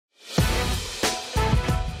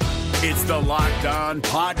It's the Locked On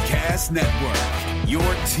Podcast Network, your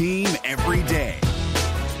team every day.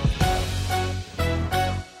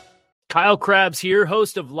 Kyle Krabs here,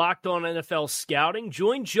 host of Locked On NFL Scouting.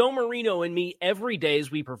 Join Joe Marino and me every day as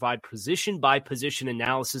we provide position-by-position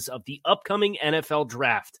analysis of the upcoming NFL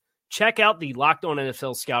Draft. Check out the Locked On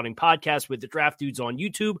NFL Scouting podcast with the Draft Dudes on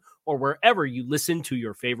YouTube or wherever you listen to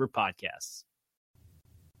your favorite podcasts.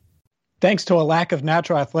 Thanks to a lack of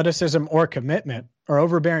natural athleticism or commitment, or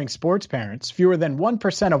overbearing sports parents, fewer than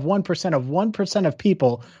 1% of 1% of 1% of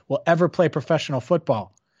people will ever play professional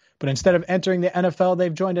football. But instead of entering the NFL,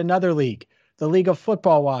 they've joined another league, the League of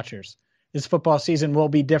Football Watchers. This football season will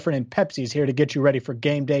be different, and Pepsi's here to get you ready for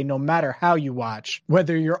game day no matter how you watch.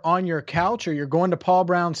 Whether you're on your couch or you're going to Paul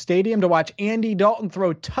Brown Stadium to watch Andy Dalton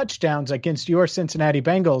throw touchdowns against your Cincinnati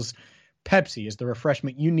Bengals, Pepsi is the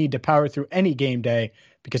refreshment you need to power through any game day,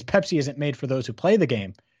 because Pepsi isn't made for those who play the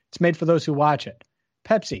game. It's made for those who watch it.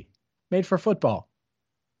 Pepsi, made for football.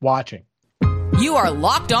 Watching. You are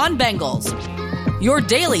Locked On Bengals, your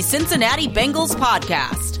daily Cincinnati Bengals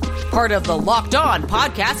podcast. Part of the Locked On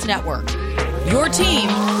Podcast Network, your team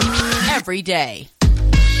every day.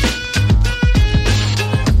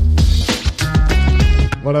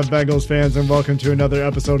 What up, Bengals fans, and welcome to another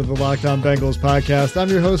episode of the Locked On Bengals podcast. I'm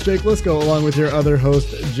your host, Jake Lisco, along with your other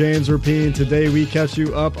host, James Rapine. Today, we catch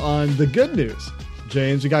you up on the good news.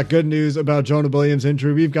 James, we got good news about Jonah Williams'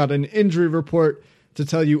 injury. We've got an injury report to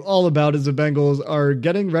tell you all about as the Bengals are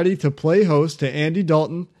getting ready to play host to Andy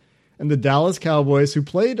Dalton and the Dallas Cowboys, who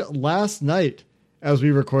played last night as we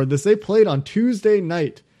record this. They played on Tuesday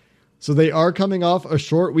night, so they are coming off a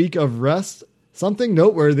short week of rest, something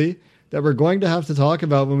noteworthy that we're going to have to talk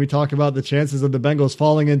about when we talk about the chances of the Bengals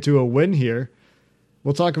falling into a win here.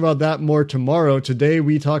 We'll talk about that more tomorrow. Today,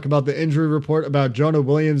 we talk about the injury report about Jonah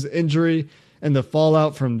Williams' injury and the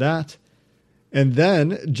fallout from that. And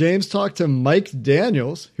then James talked to Mike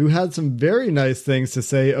Daniels, who had some very nice things to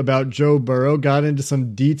say about Joe Burrow, got into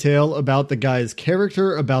some detail about the guy's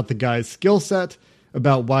character, about the guy's skill set,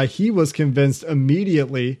 about why he was convinced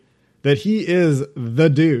immediately that he is the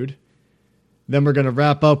dude. Then we're going to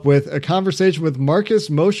wrap up with a conversation with Marcus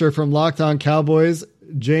Mosher from Locked On Cowboys.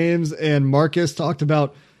 James and Marcus talked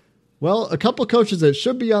about, well, a couple coaches that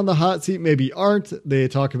should be on the hot seat maybe aren't. They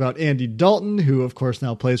talk about Andy Dalton, who of course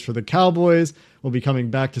now plays for the Cowboys, will be coming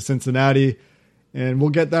back to Cincinnati. And we'll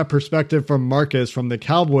get that perspective from Marcus from the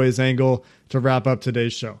Cowboys angle to wrap up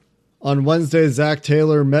today's show. On Wednesday, Zach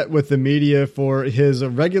Taylor met with the media for his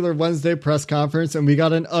regular Wednesday press conference, and we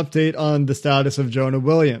got an update on the status of Jonah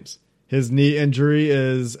Williams. His knee injury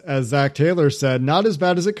is, as Zach Taylor said, not as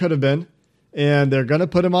bad as it could have been, and they're going to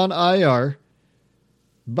put him on IR,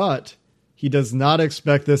 but he does not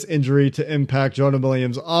expect this injury to impact Jonah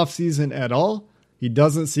Williams' offseason at all. He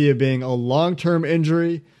doesn't see it being a long-term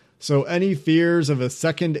injury, so any fears of a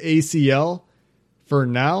second ACL for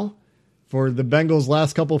now, for the Bengals'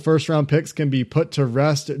 last couple first-round picks can be put to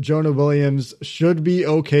rest. Jonah Williams should be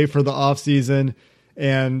okay for the offseason,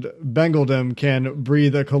 and Bengaldom can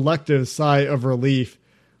breathe a collective sigh of relief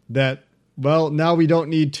that, well, now we don't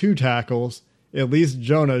need two tackles. At least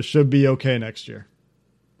Jonah should be okay next year.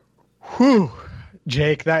 Whew,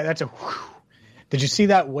 Jake, that's a whew. Did you see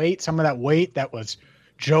that weight? Some of that weight that was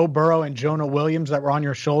Joe Burrow and Jonah Williams that were on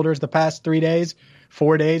your shoulders the past 3 days,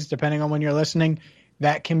 4 days, depending on when you're listening,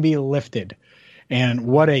 that can be lifted. And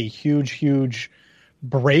what a huge, huge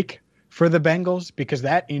break for the Bengals, because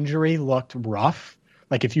that injury looked rough.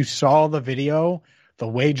 Like if you saw the video, the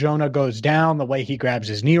way Jonah goes down, the way he grabs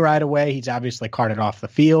his knee right away, he's obviously carted off the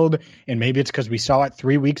field. And maybe it's because we saw it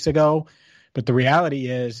 3 weeks ago. But the reality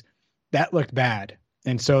is that looked bad.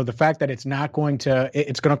 And so the fact that it's going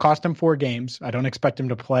to cost him 4 games. I don't expect him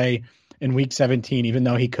to play in week 17, even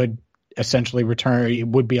though he could essentially return. He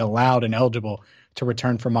would be allowed and eligible to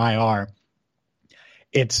return from IR.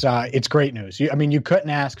 It's great news. You couldn't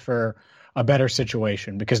ask for a better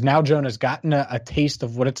situation, because now Jonah's gotten a taste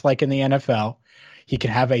of what it's like in the NFL. He can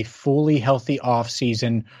have a fully healthy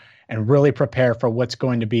offseason and really prepare for what's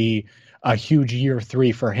going to be a huge year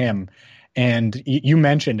 3 for him. And you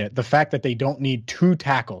mentioned it, the fact that they don't need 2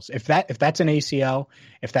 tackles. If that's an ACL,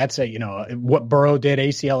 if that's what Burrow did,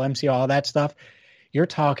 ACL, MCL, all that stuff, you're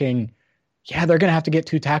talking, they're going to have to get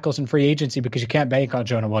 2 tackles in free agency because you can't bank on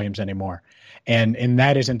Jonah Williams anymore. And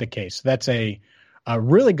that isn't the case. That's a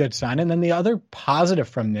really good sign. And then the other positive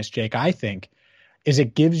from this, Jake, I think, is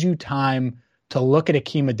it gives you time to look at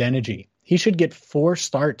Akeem Adeniji. He should get 4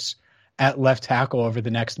 starts at left tackle over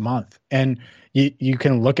the next month. And you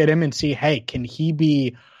can look at him and see, hey, can he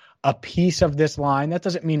be a piece of this line? That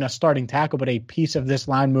doesn't mean a starting tackle, but a piece of this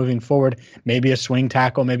line moving forward, maybe a swing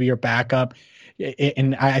tackle, maybe your backup.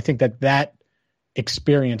 And I think that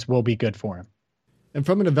experience will be good for him. And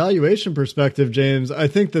from an evaluation perspective, James, I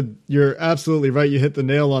think that you're absolutely right. You hit the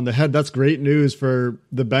nail on the head. That's great news for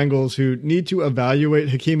the Bengals who need to evaluate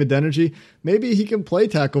Hakeem Adeniji. Maybe he can play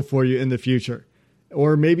tackle for you in the future,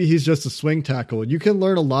 or maybe he's just a swing tackle. You can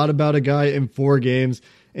learn a lot about a guy in 4 games,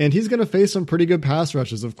 and he's going to face some pretty good pass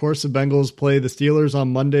rushes. Of course, the Bengals play the Steelers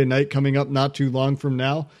on Monday night coming up not too long from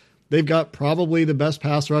now. They've got probably the best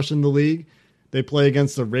pass rush in the league. They play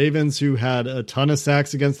against the Ravens, who had a ton of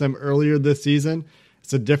sacks against them earlier this season.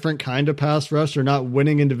 It's a different kind of pass rush. They're not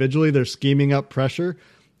winning individually. They're scheming up pressure.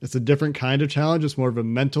 It's a different kind of challenge. It's more of a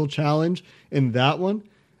mental challenge in that one.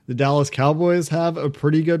 The Dallas Cowboys have a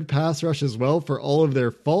pretty good pass rush as well for all of their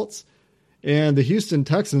faults. And the Houston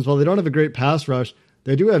Texans, while they don't have a great pass rush,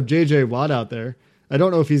 they do have J.J. Watt out there. I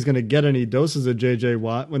don't know if he's going to get any doses of J.J.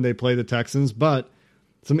 Watt when they play the Texans, but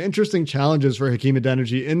some interesting challenges for Hakeem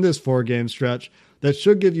Adeniji in this 4-game stretch that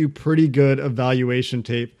should give you pretty good evaluation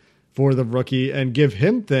tape for the rookie and give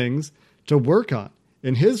him things to work on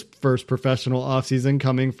in his first professional offseason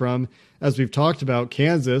coming from, as we've talked about,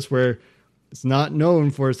 Kansas, where it's not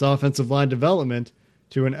known for its offensive line development,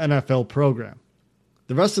 to an NFL program.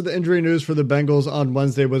 The rest of the injury news for the Bengals on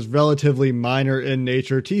Wednesday was relatively minor in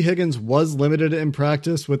nature. T. Higgins was limited in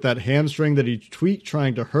practice with that hamstring that he tweaked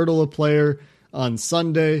trying to hurdle a player on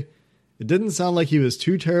Sunday. It didn't sound like he was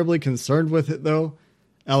too terribly concerned with it, though.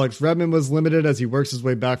 Alex Redmond was limited as he works his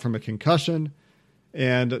way back from a concussion.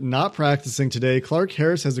 And not practicing today, Clark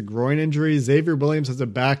Harris has a groin injury, Xavier Williams has a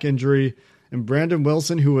back injury, and Brandon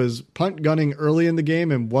Wilson, who was punt gunning early in the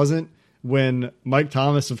game and wasn't when Mike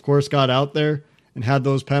Thomas, of course, got out there and had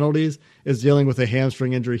those penalties, is dealing with a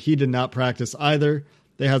hamstring injury. He did not practice either.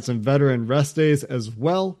 They had some veteran rest days as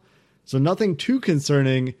well. So nothing too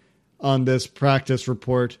concerning on this practice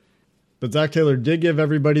report. But Zach Taylor did give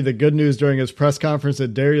everybody the good news during his press conference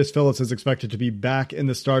that Darius Phillips is expected to be back in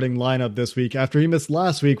the starting lineup this week after he missed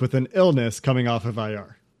last week with an illness coming off of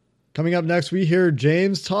IR. Coming up next, we hear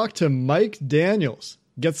James talk to Mike Daniels,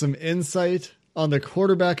 get some insight on the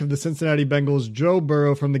quarterback of the Cincinnati Bengals, Joe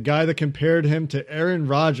Burrow, from the guy that compared him to Aaron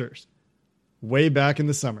Rodgers way back in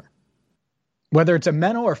the summer. Whether it's a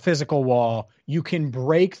mental or physical wall, you can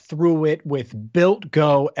break through it with Built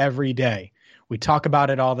Go every day. We talk about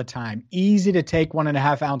it all the time. Easy to take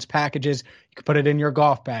 1.5 ounce packages. You can put it in your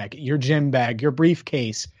golf bag, your gym bag, your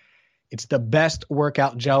briefcase. It's the best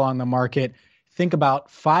workout gel on the market. Think about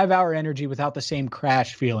 5-hour energy without the same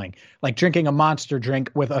crash feeling, like drinking a Monster drink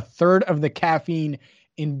with 1/3 of the caffeine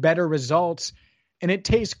in better results. And it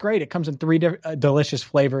tastes great. It comes in 3 delicious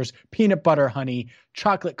flavors: peanut butter honey,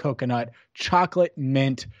 chocolate coconut, chocolate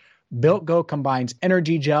mint. Built Go combines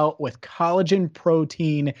energy gel with collagen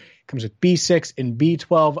protein. It comes with B6 and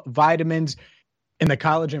B12 vitamins. And the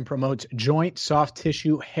collagen promotes joint, soft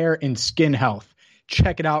tissue, hair, and skin health.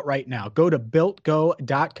 Check it out right now. Go to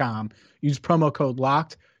BuiltGo.com. Use promo code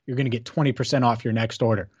LOCKED. You're going to get 20% off your next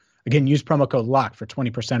order. Again, use promo code LOCKED for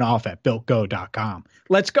 20% off at BuiltGo.com.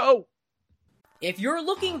 Let's go! If you're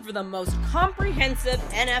looking for the most comprehensive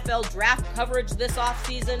NFL draft coverage this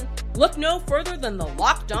offseason, look no further than the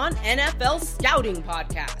Locked On NFL Scouting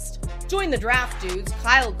Podcast. Join the draft dudes,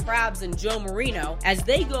 Kyle Krabs and Joe Marino, as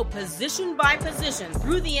they go position by position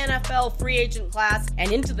through the NFL free agent class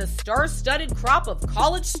and into the star-studded crop of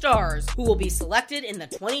college stars who will be selected in the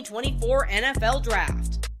 2024 NFL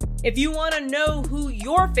Draft. If you want to know who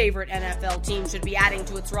your favorite NFL team should be adding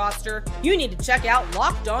to its roster, you need to check out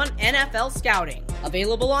Locked On NFL Scouting,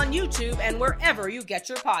 available on YouTube and wherever you get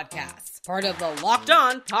your podcasts. Part of the Locked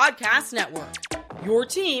On Podcast Network, your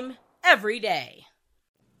team every day.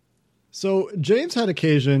 So James had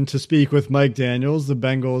occasion to speak with Mike Daniels, the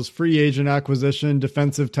Bengals free agent acquisition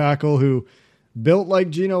defensive tackle who built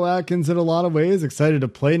like Geno Atkins in a lot of ways, excited to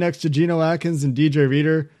play next to Geno Atkins and DJ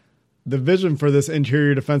Reader. The vision for this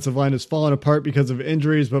interior defensive line has fallen apart because of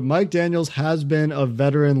injuries, but Mike Daniels has been a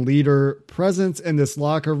veteran leader presence in this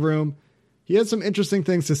locker room. He had some interesting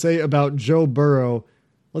things to say about Joe Burrow.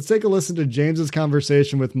 Let's take a listen to James's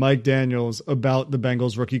conversation with Mike Daniels about the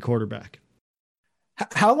Bengals rookie quarterback.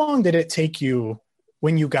 How long did it take you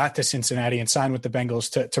when you got to Cincinnati and signed with the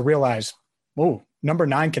Bengals to realize, whoa, number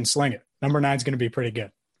 9 can sling it. Number 9 is going to be pretty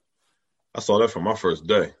good? I saw that from my first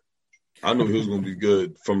day. I knew he was going to be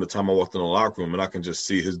good from the time I walked in the locker room, and I can just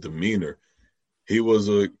see his demeanor. He was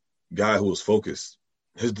a guy who was focused.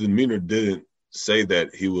 His demeanor didn't say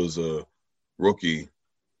that he was a rookie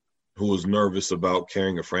who was nervous about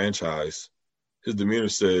carrying a franchise. His demeanor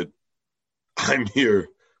said, I'm here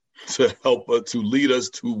to help to lead us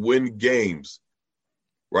to win games,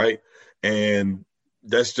 right? And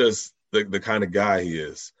that's just the kind of guy he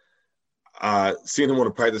is. Seeing him on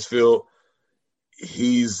the practice field,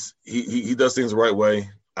 he does things the right way.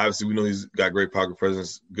 Obviously, we know he's got great pocket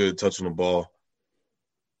presence, good touch on the ball.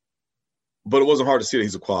 But it wasn't hard to see that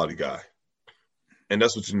he's a quality guy. And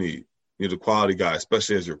that's what you need. You need a quality guy,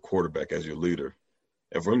 especially as your quarterback, as your leader.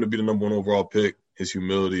 And for him to be the number 1 overall pick, his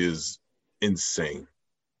humility is insane.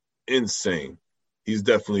 Insane. He's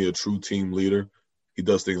definitely a true team leader. He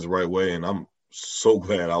does things the right way, and I'm so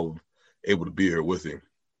glad I was able to be here with him.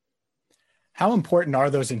 How important are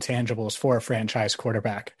those intangibles for a franchise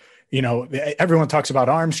quarterback? You know, everyone talks about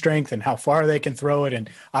arm strength and how far they can throw it. And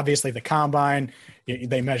obviously the combine,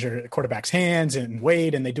 they measure the quarterback's hands and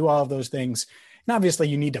weight, and they do all of those things. And obviously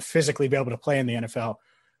you need to physically be able to play in the NFL.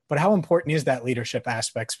 But how important is that leadership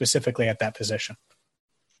aspect specifically at that position?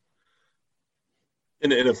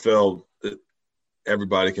 In the NFL,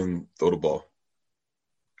 everybody can throw the ball.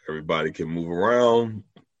 Everybody can move around.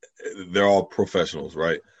 They're all professionals,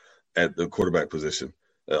 right, at the quarterback position,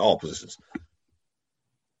 at all positions.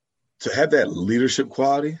 To have that leadership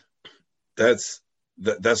quality, that's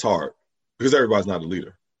hard because everybody's not a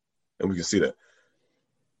leader, and we can see that.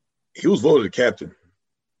 He was voted a captain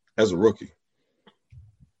as a rookie.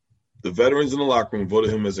 The veterans in the locker room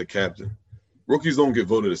voted him as a captain. Rookies don't get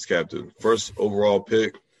voted as captain. First overall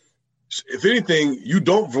pick. If anything, you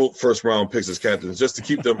don't vote first-round picks as captains just to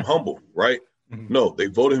keep them humble, right? Mm-hmm. No, they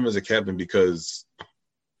voted him as a captain because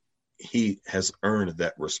he has earned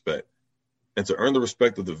that respect. And to earn the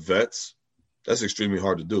respect of the vets, that's extremely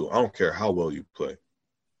hard to do. I don't care how well you play.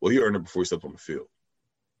 Well, he earned it before he stepped on the field.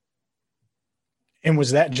 And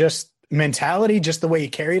was that just mentality, just the way he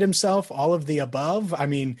carried himself, all of the above? I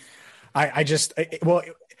mean, let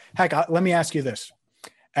me ask you this.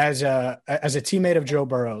 As a teammate of Joe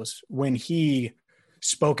Burrow's, when he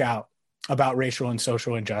spoke out about racial and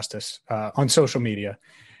social injustice on social media,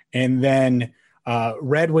 and then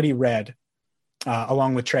read what he read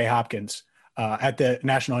along with Trey Hopkins at the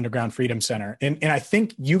National Underground Freedom Center, and I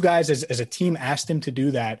think you guys as a team asked him to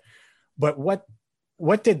do that, but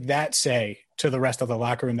what did that say to the rest of the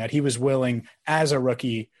locker room that he was willing as a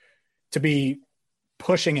rookie to be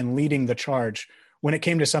pushing and leading the charge when it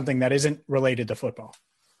came to something that isn't related to football?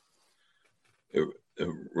 It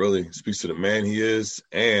really speaks to the man he is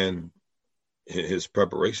and his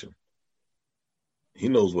preparation. He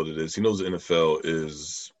knows what it is. He knows the NFL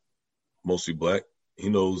is mostly black. He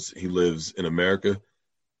knows he lives in America,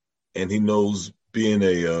 and he knows being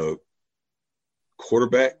a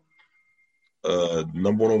quarterback,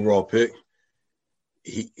 number 1 overall pick.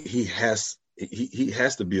 He has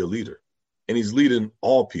to be a leader, and he's leading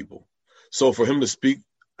all people. So for him to speak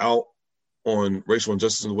out on racial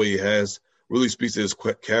injustice in the way he has really speaks to his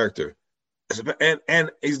character.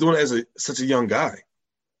 And he's doing it as such a young guy.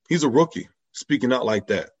 He's a rookie speaking out like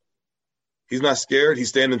that. He's not scared. He's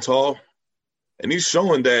standing tall. And he's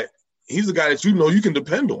showing that he's a guy that you can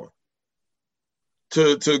depend on.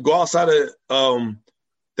 To go outside of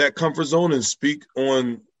that comfort zone and speak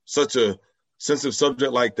on such a sensitive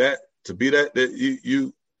subject like that, to be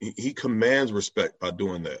he commands respect by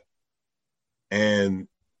doing that. And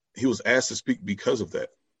he was asked to speak because of that.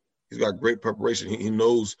 He's got great preparation. He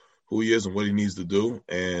knows who he is and what he needs to do,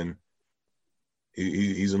 and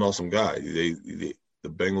he's an awesome guy. The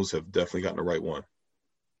Bengals have definitely gotten the right one.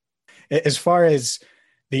 As far as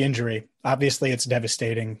the injury, obviously it's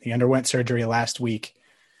devastating. He underwent surgery last week.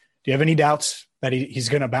 Do you have any doubts that he's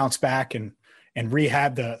going to bounce back and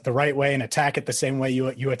rehab the right way and attack it the same way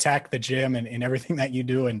you attack the gym and everything that you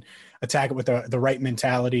do, and attack it with the right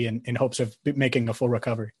mentality and in hopes of making a full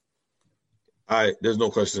recovery? There's no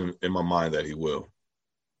question in my mind that he will.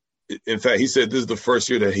 In fact, he said this is the first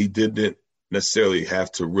year that he didn't necessarily have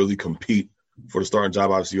to really compete for the starting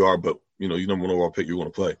job. Obviously you are, but you number 1 overall pick, you want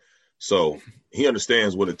to play. So he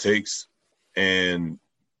understands what it takes, and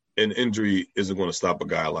an injury isn't going to stop a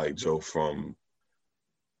guy like Joe from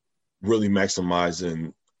really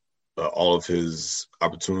maximizing all of his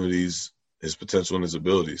opportunities, his potential, and his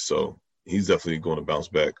abilities. So he's definitely going to bounce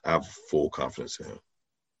back. I have full confidence in him.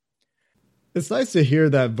 It's nice to hear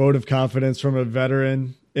that vote of confidence from a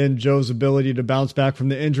veteran in Joe's ability to bounce back from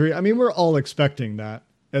the injury. I mean, we're all expecting that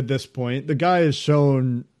at this point. The guy has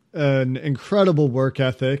shown an incredible work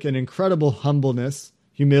ethic, an incredible humbleness,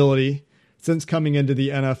 humility since coming into the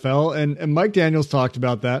NFL. And Mike Daniels talked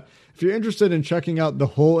about that. If you're interested in checking out the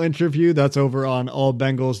whole interview, that's over on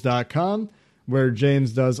allbengals.com, where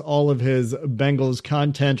James does all of his Bengals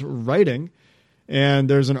content writing. And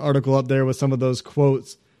there's an article up there with some of those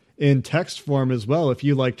quotes in text form as well, if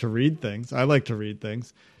you like to read things. I like to read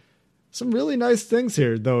things. Some really nice things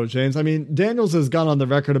here, though, James. I mean, Daniels has gone on the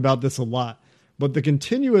record about this a lot, but the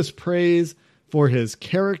continuous praise for his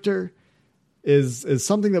character is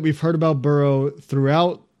something that we've heard about Burrow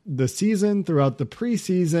throughout the season, throughout the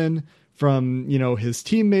preseason, from, his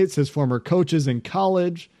teammates, his former coaches in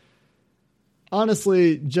college.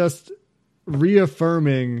 Honestly, just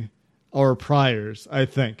reaffirming our priors, I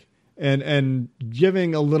think, and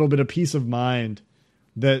giving a little bit of peace of mind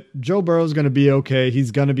that Joe Burrow is going to be okay.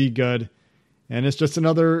 He's going to be good. And it's just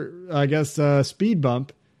another, I guess, speed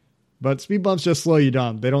bump. But speed bumps just slow you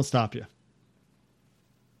down. They don't stop you.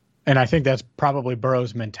 And I think that's probably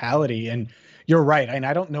Burrow's mentality. And you're right. And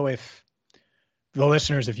I don't know if the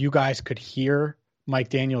listeners, if you guys could hear Mike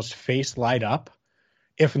Daniels' face light up.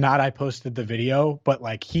 If not, I posted the video. But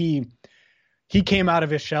like he came out of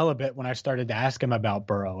his shell a bit when I started to ask him about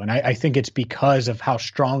Burrow. And I think it's because of how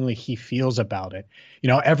strongly he feels about it.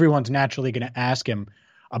 Everyone's naturally going to ask him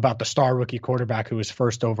about the star rookie quarterback who was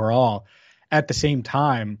first overall. At the same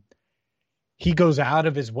time, he goes out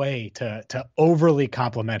of his way to overly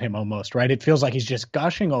compliment him almost, right? It feels like he's just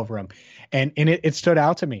gushing over him. And it stood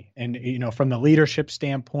out to me. And, from the leadership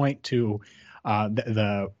standpoint to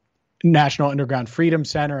the National Underground Freedom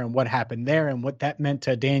Center and what happened there and what that meant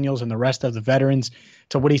to Daniels and the rest of the veterans,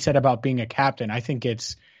 to what he said about being a captain, I think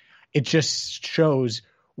it just shows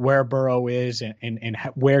where Burrow is and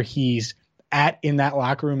where he's at in that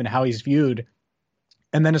locker room and how he's viewed.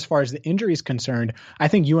 And then as far as the injury is concerned, I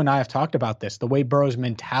think you and I have talked about this, the way Burrow's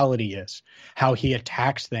mentality is, how he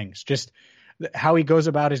attacks things, just how he goes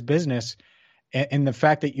about his business. And the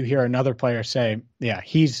fact that you hear another player say, yeah,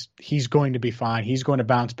 he's going to be fine, he's going to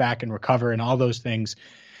bounce back and recover and all those things,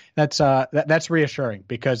 that's reassuring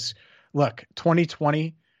because, look,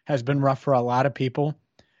 2020 has been rough for a lot of people.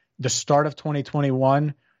 The start of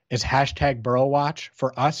 2021 is #Burrow Watch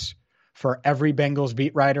for us, for every Bengals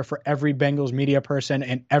beat writer, for every Bengals media person,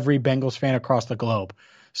 and every Bengals fan across the globe.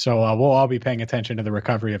 So we'll all be paying attention to the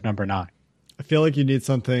recovery of number 9. I feel like you need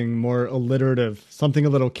something more alliterative, something a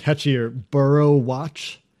little catchier. Burrow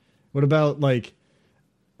Watch. What about I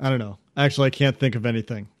don't know. Actually, I can't think of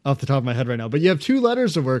anything off the top of my head right now. But you have 2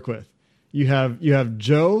 letters to work with. You have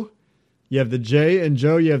Joe, you have the J in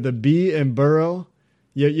Joe, you have the B in Burrow.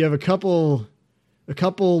 You have a couple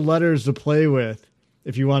letters to play with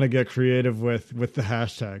if you want to get creative with the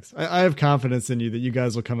hashtags. I have confidence in you that you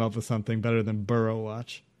guys will come up with something better than Burrow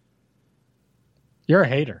Watch. You're a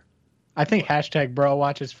hater. I think #Burrow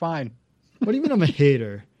Watch is fine. What do you mean I'm a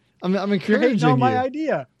hater? I'm encouraging You're hating on my you.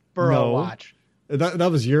 idea, Burrow Watch.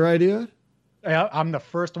 That was your idea? Yeah, I'm the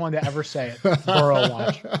first one to ever say it. Burrow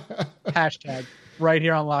Watch. # right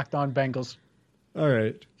here on Locked On Bengals. All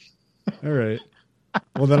right.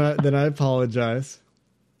 Well, then I apologize.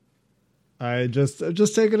 I just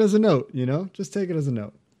take it as a note, Just take it as a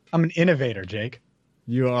note. I'm an innovator, Jake.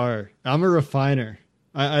 You are. I'm a refiner.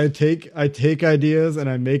 I take ideas and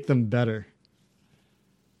I make them better.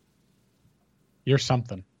 You're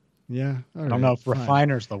something. Yeah. I don't know if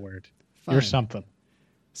refiner's the word. Fine. You're something.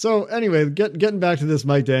 So anyway, getting back to this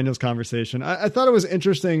Mike Daniels conversation, I thought it was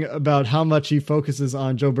interesting about how much he focuses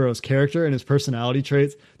on Joe Burrow's character and his personality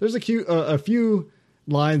traits. There's a few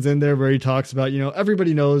lines in there where he talks about,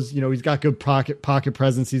 everybody knows, he's got good pocket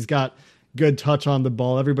presence. He's got good touch on the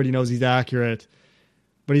ball. Everybody knows he's accurate.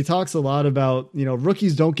 But he talks a lot about,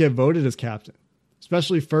 rookies don't get voted as captain,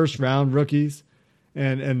 especially first round rookies.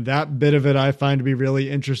 And that bit of it I find to be really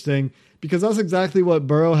interesting because that's exactly what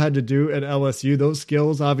Burrow had to do at LSU. Those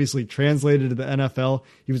skills obviously translated to the NFL.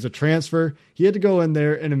 He was a transfer. He had to go in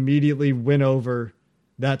there and immediately win over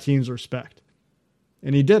that team's respect.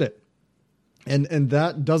 And he did it. And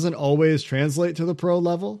that doesn't always translate to the pro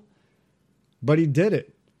level, but he did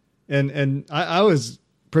it. And I was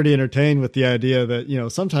pretty entertained with the idea that,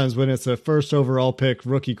 sometimes when it's a first overall pick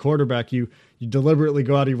rookie quarterback, you deliberately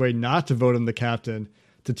go out of your way not to vote him the captain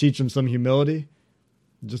to teach him some humility.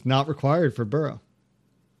 Just not required for Burrow.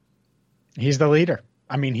 He's the leader.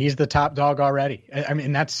 I mean, he's the top dog already. I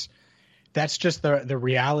mean, that's just the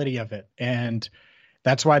reality of it. And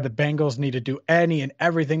that's why the Bengals need to do any and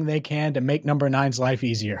everything they can to make number 9's life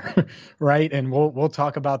easier. Right. And we'll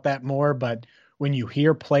talk about that more. But when you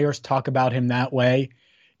hear players talk about him that way,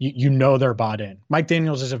 you know they're bought in. Mike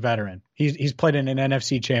Daniels is a veteran. He's played in an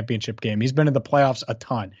NFC championship game. He's been in the playoffs a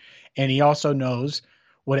ton. And he also knows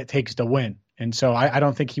what it takes to win. And so I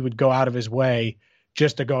don't think he would go out of his way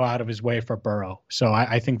just to go out of his way for Burrow. So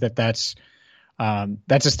I think that's a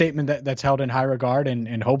statement that's held in high regard,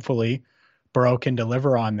 and hopefully Burrow can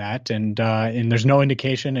deliver on that. And there's no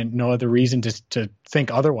indication and no other reason to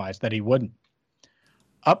think otherwise that he wouldn't.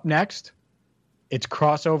 Up next, it's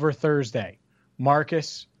crossover Thursday.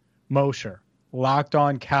 Marcus Mosher, Locked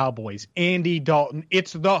On Cowboys, Andy Dalton.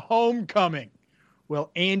 It's the homecoming.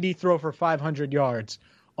 Will Andy throw for 500 yards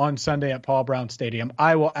on Sunday at Paul Brown Stadium.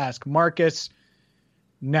 I will ask Marcus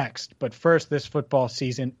next. But first, this football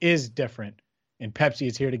season is different, and Pepsi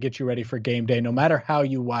is here to get you ready for game day, no matter how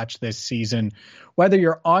you watch this season. Whether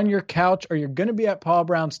you're on your couch or you're going to be at Paul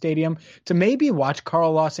Brown Stadium to maybe watch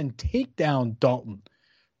Carl Lawson take down Dalton,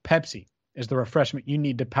 Pepsi is the refreshment you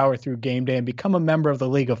need to power through game day and become a member of the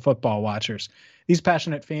League of Football Watchers. These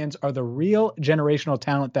passionate fans are the real generational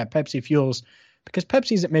talent that Pepsi fuels, because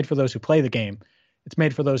Pepsi isn't made for those who play the game. It's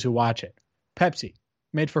made for those who watch it. Pepsi,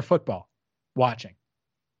 made for football, watching.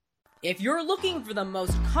 If you're looking for the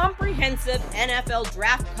most comprehensive NFL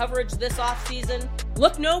draft coverage this offseason,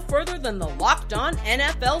 look no further than the Locked On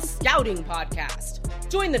NFL Scouting Podcast.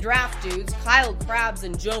 Join the draft dudes, Kyle Krabs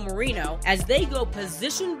and Joe Marino, as they go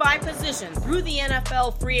position by position through the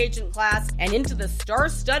NFL free agent class and into the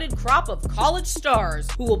star-studded crop of college stars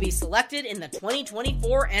who will be selected in the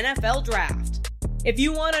 2024 NFL Draft. If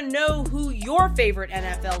you want to know who your favorite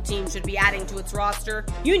NFL team should be adding to its roster,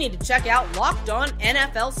 you need to check out Locked On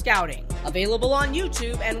NFL Scouting, available on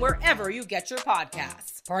YouTube and wherever you get your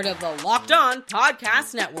podcasts. Part of the Locked On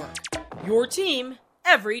Podcast Network, your team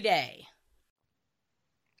every day.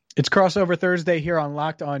 It's Crossover Thursday here on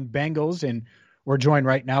Locked On Bengals, and we're joined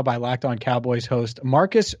right now by Locked On Cowboys host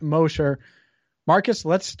Marcus Mosher. Marcus,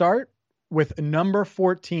 let's start with number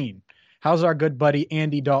 14. How's our good buddy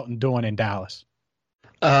Andy Dalton doing in Dallas?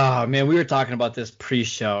 Oh, man, we were talking about this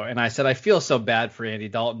pre-show, and I said I feel so bad for Andy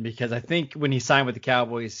Dalton because I think when he signed with the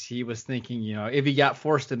Cowboys, he was thinking, if he got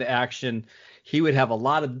forced into action, he would have a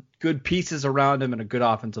lot of good pieces around him and a good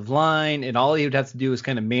offensive line, and all he would have to do is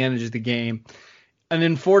kind of manage the game. And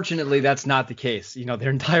unfortunately, that's not the case.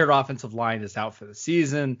 Their entire offensive line is out for the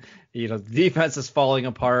season. The defense is falling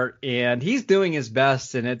apart, and he's doing his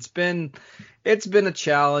best, and it's been a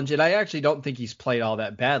challenge, and I actually don't think he's played all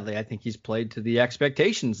that badly. I think he's played to the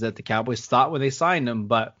expectations that the Cowboys thought when they signed him.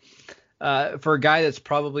 But for a guy that's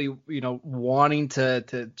probably, wanting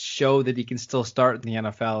to show that he can still start in the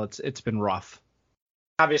NFL, it's been rough.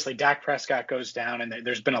 Obviously, Dak Prescott goes down, and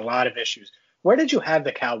there's been a lot of issues. Where did you have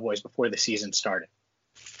the Cowboys before the season started?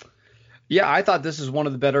 Yeah, I thought this is one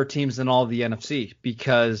of the better teams in all of the NFC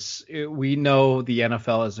because we know the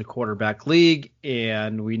NFL is a quarterback league,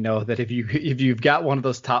 and we know that if you've got one of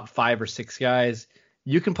those top 5 or 6 guys,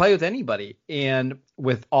 you can play with anybody. And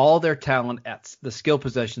with all their talent at the skill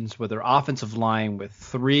positions, with their offensive line, with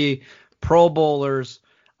 3 Pro Bowlers,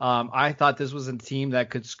 I thought this was a team that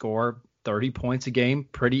could score 30 points a game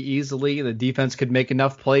pretty easily. The defense could make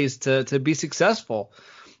enough plays to be successful.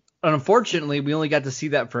 Unfortunately, we only got to see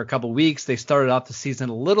that for a couple weeks. They started off the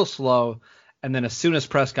season a little slow, and then as soon as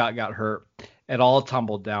Prescott got hurt, it all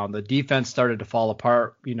tumbled down. The defense started to fall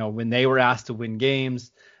apart. When they were asked to win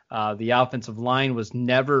games, the offensive line was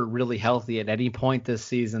never really healthy at any point this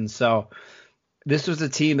season. So this was a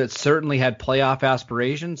team that certainly had playoff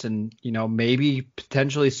aspirations and, maybe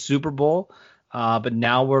potentially Super Bowl. But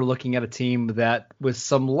now we're looking at a team that, with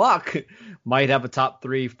some luck, might have a top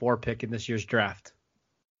 3-4 pick in this year's draft.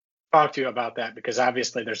 Talk to you about that because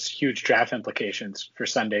obviously there's huge draft implications for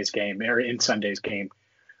Sunday's game or in Sunday's game.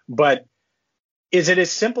 But is it as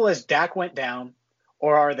simple as Dak went down,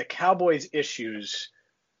 or are the Cowboys' issues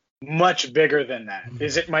much bigger than that?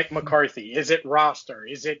 Is it Mike McCarthy? Is it roster?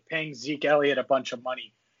 Is it paying Zeke Elliott a bunch of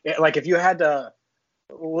money? If you had to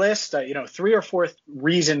list 3 or 4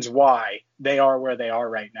 reasons why they are where they are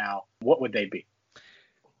right now, what would they be?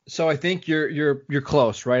 So I think you're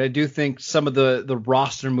close, right? I do think some of the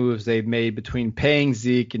roster moves they've made between paying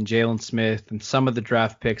Zeke and Jalen Smith and some of the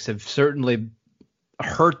draft picks have certainly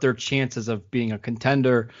hurt their chances of being a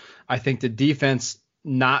contender. I think the defense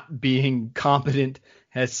not being competent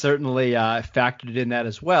has certainly factored in that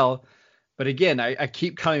as well. But again, I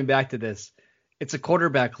keep coming back to this. It's a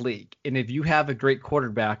quarterback league, and if you have a great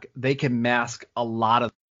quarterback, they can mask a lot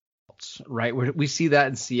of right? We see that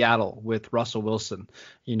in Seattle with Russell Wilson.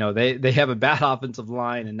 They have a bad offensive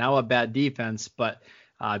line and now a bad defense, but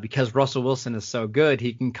because Russell Wilson is so good,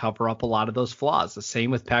 he can cover up a lot of those flaws. The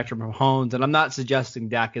same with Patrick Mahomes, and I'm not suggesting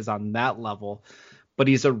Dak is on that level, but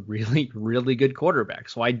he's a really, really good quarterback.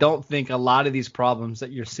 So I don't think a lot of these problems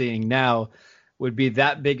that you're seeing now would be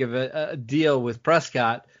that big of a deal with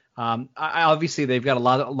Prescott. Obviously, they've got a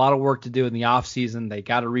lot of work to do in the offseason. They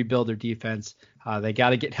got to rebuild their defense. They got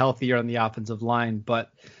to get healthier on the offensive line.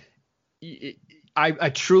 But I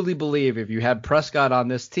truly believe if you had Prescott on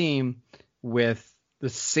this team with the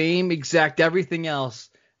same exact everything else,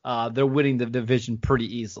 they're winning the division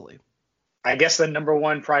pretty easily. I guess the number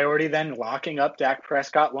one priority then, locking up Dak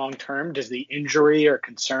Prescott long term. Does the injury or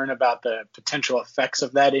concern about the potential effects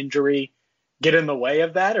of that injury get in the way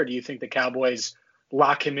of that? Or do you think the Cowboys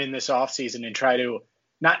lock him in this offseason and try to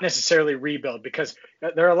not necessarily rebuild, because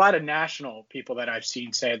there are a lot of national people that I've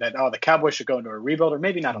seen say that, the Cowboys should go into a rebuild, or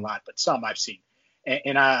maybe not a lot, but some I've seen.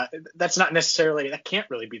 And that's not necessarily, that can't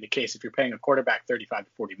really be the case if you're paying a quarterback $35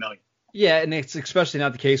 to $40 million. Yeah, and it's especially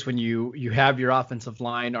not the case when you have your offensive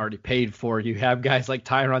line already paid for. You have guys like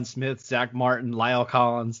Tyron Smith, Zach Martin, Lyle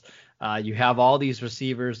Collins. You have all these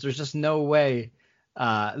receivers. There's just no way.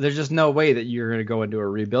 That you're going to go into a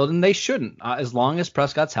rebuild, and they shouldn't, as long as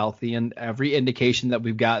Prescott's healthy. And every indication that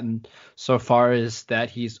we've gotten so far is that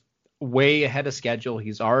he's way ahead of schedule.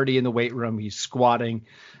 He's already in the weight room. He's squatting.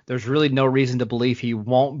 There's really no reason to believe he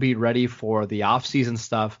won't be ready for the offseason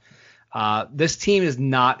stuff. This team is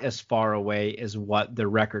not as far away as what the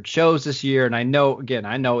record shows this year. And I know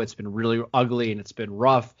it's been really ugly and it's been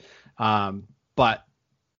rough. But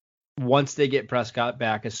once they get Prescott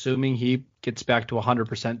back, assuming he gets back to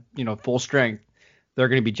 100%, full strength, they're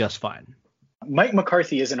going to be just fine. Mike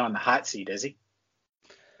McCarthy isn't on the hot seat, is he?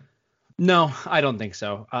 No, I don't think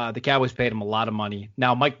so. The Cowboys paid him a lot of money.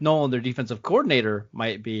 Now, Mike Nolan, their defensive coordinator,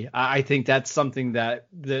 might be. I think that's something that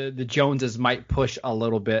the Joneses might push a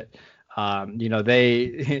little bit.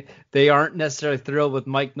 They aren't necessarily thrilled with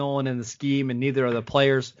Mike Nolan and the scheme, and neither are the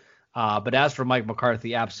players. But as for Mike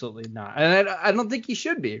McCarthy, absolutely not. And I don't think he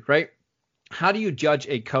should be, right? How do you judge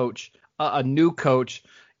a coach, a new coach,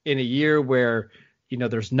 in a year where,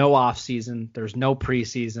 there's no offseason, there's no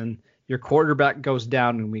preseason, your quarterback goes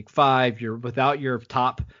down in week 5, you're without your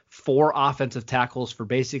top 4 offensive tackles for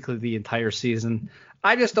basically the entire season?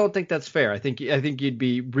 I just don't think that's fair. I think you'd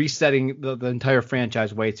be resetting the entire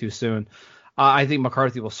franchise way too soon. I think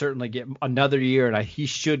McCarthy will certainly get another year, and he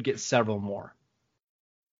should get several more.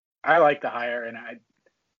 I like the hire, and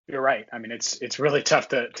you're right. I mean, it's really tough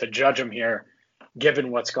to judge him here,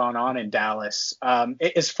 given what's gone on in Dallas.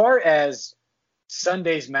 As far as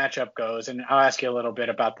Sunday's matchup goes, and I'll ask you a little bit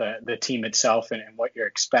about the team itself and what you're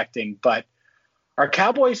expecting, but are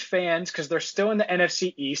Cowboys fans, because they're still in the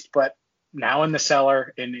NFC East, but now in the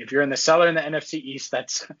cellar, and if you're in the cellar in the NFC East,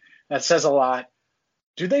 that says a lot.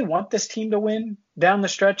 Do they want this team to win down the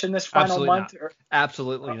stretch in this final month?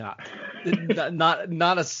 Absolutely not.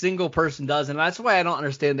 Not a single person does, and that's why I don't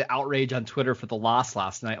understand the outrage on Twitter for the loss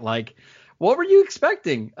last night. Like, what were you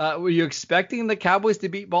expecting? Were you expecting the Cowboys to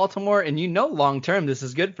beat Baltimore? And long term this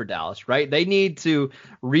is good for Dallas, right? They need to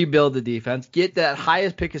rebuild the defense, get that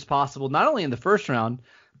highest pick as possible, not only in the first round,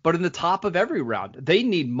 but in the top of every round. They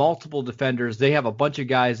need multiple defenders. They have a bunch of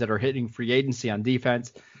guys that are hitting free agency on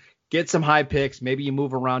defense. Get some high picks. Maybe you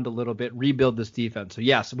move around a little bit, rebuild this defense. So,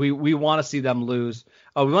 yes, we want to see them lose.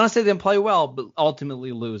 We want to see them play well, but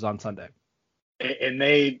ultimately lose on Sunday. And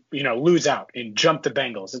they, lose out and jump the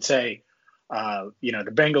Bengals and say, the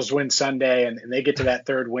Bengals win Sunday and they get to that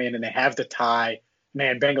third win and they have the tie.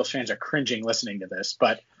 Man, Bengals fans are cringing listening to this,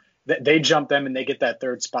 but they jump them and they get that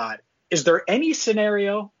third spot. Is there any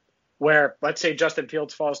scenario where, let's say, Justin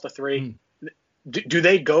Fields falls to 3? Do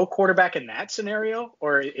they go quarterback in that scenario,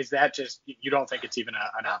 or is that just you don't think it's even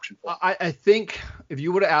an option for them? I think if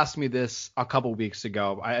you would have asked me this a couple weeks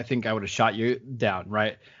ago, I think I would have shot you down,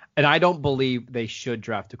 right? And I don't believe they should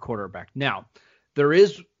draft a quarterback. Now, there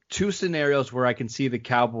is 2 scenarios where I can see the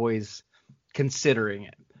Cowboys considering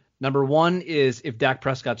it. Number one is if Dak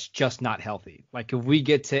Prescott's just not healthy. Like if we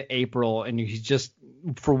get to April and he's just,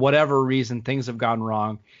 for whatever reason, things have gone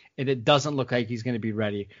wrong and it doesn't look like he's going to be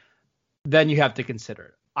ready, then you have to consider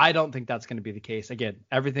it. I don't think that's going to be the case. Again,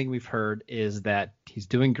 everything we've heard is that he's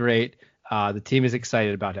doing great. The team is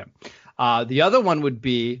excited about him. The other one would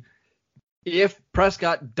be if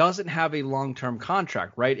Prescott doesn't have a long-term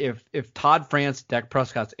contract, right? If Todd France, Dak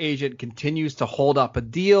Prescott's agent, continues to hold up a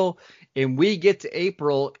deal and we get to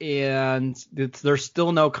April and there's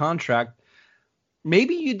still no contract,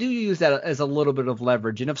 maybe you do use that as a little bit of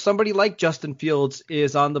leverage. And if somebody like Justin Fields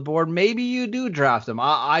is on the board, maybe you do draft him.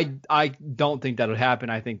 I don't think that would happen.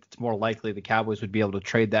 I think it's more likely the Cowboys would be able to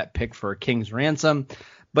trade that pick for a king's ransom.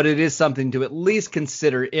 But it is something to at least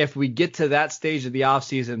consider if we get to that stage of the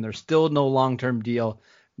offseason, there's still no long-term deal.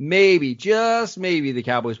 Maybe, just maybe, the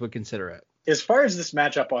Cowboys would consider it. As far as this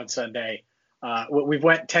matchup on Sunday, we've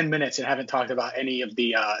went 10 minutes and haven't talked about any of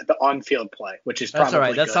the on-field play, which is probably That's all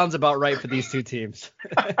right. That good. Sounds about right for these 2 teams.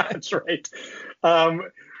 That's right.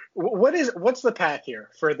 What's the path here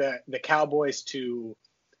for the Cowboys to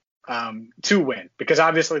win? Because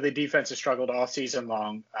obviously the defense has struggled all season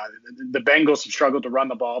long. The Bengals have struggled to run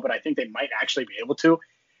the ball, but I think they might actually be able to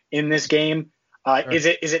in this game. Sure. Is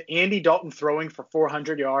it Andy Dalton throwing for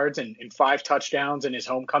 400 yards and 5 touchdowns in his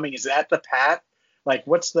homecoming? Is that the path? Like,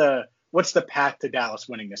 what's the path to Dallas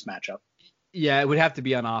winning this matchup? Yeah, it would have to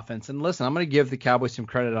be on offense. And listen, I'm going to give the Cowboys some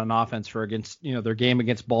credit on offense for their game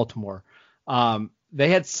against Baltimore. They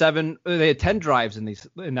had 10 drives in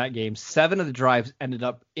that game. 7 of the drives ended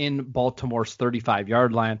up in Baltimore's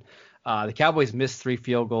 35-yard line. The Cowboys missed 3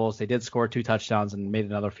 field goals. They did score 2 touchdowns and made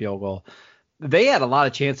another field goal. They had a lot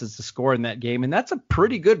of chances to score in that game, and that's a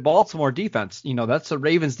pretty good Baltimore defense. That's a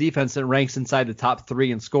Ravens defense that ranks inside the top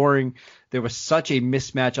 3 in scoring. There was such a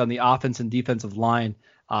mismatch on the offense and defensive line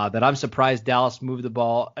that I'm surprised Dallas moved the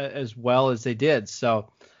ball as well as they did.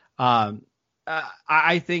 So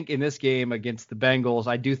I think in this game against the Bengals,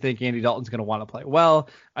 I do think Andy Dalton's going to want to play well.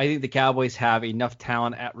 I think the Cowboys have enough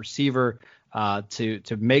talent at receiver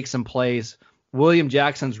to make some plays. William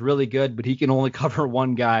Jackson's really good, but he can only cover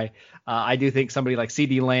one guy. I do think somebody like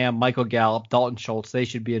CeeDee Lamb, Michael Gallup, Dalton Schultz, they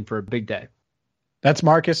should be in for a big day. That's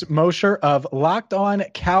Marcus Mosher of Locked On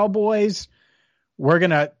Cowboys. We're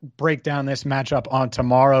going to break down this matchup on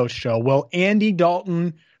tomorrow's show. Will Andy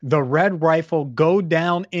Dalton, the Red Rifle, go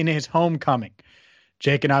down in his homecoming?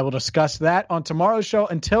 Jake and I will discuss that on tomorrow's show.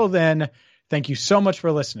 Until then, thank you so much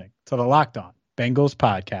for listening to the Locked On Bengals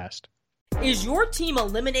podcast. Is your team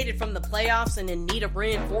eliminated from the playoffs and in need of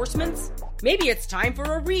reinforcements? Maybe it's time for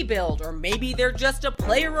a rebuild, or maybe they're just a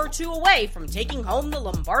player or 2 away from taking home the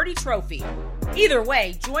Lombardi Trophy. Either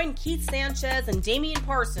way, join Keith Sanchez and Damian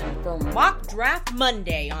Parson for Mock Draft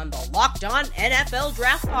Monday on the Locked On NFL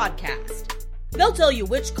Draft Podcast. They'll tell you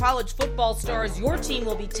which college football stars your team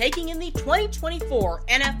will be taking in the 2024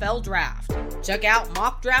 NFL Draft. Check out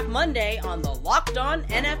Mock Draft Monday on the Locked On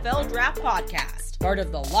NFL Draft Podcast, part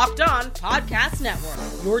of the Locked On Podcast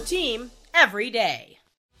Network, your team every day.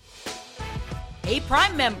 Hey,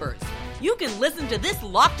 Prime members, you can listen to this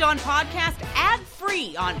Locked On podcast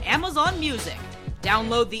ad-free on Amazon Music.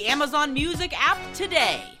 Download the Amazon Music app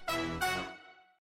today.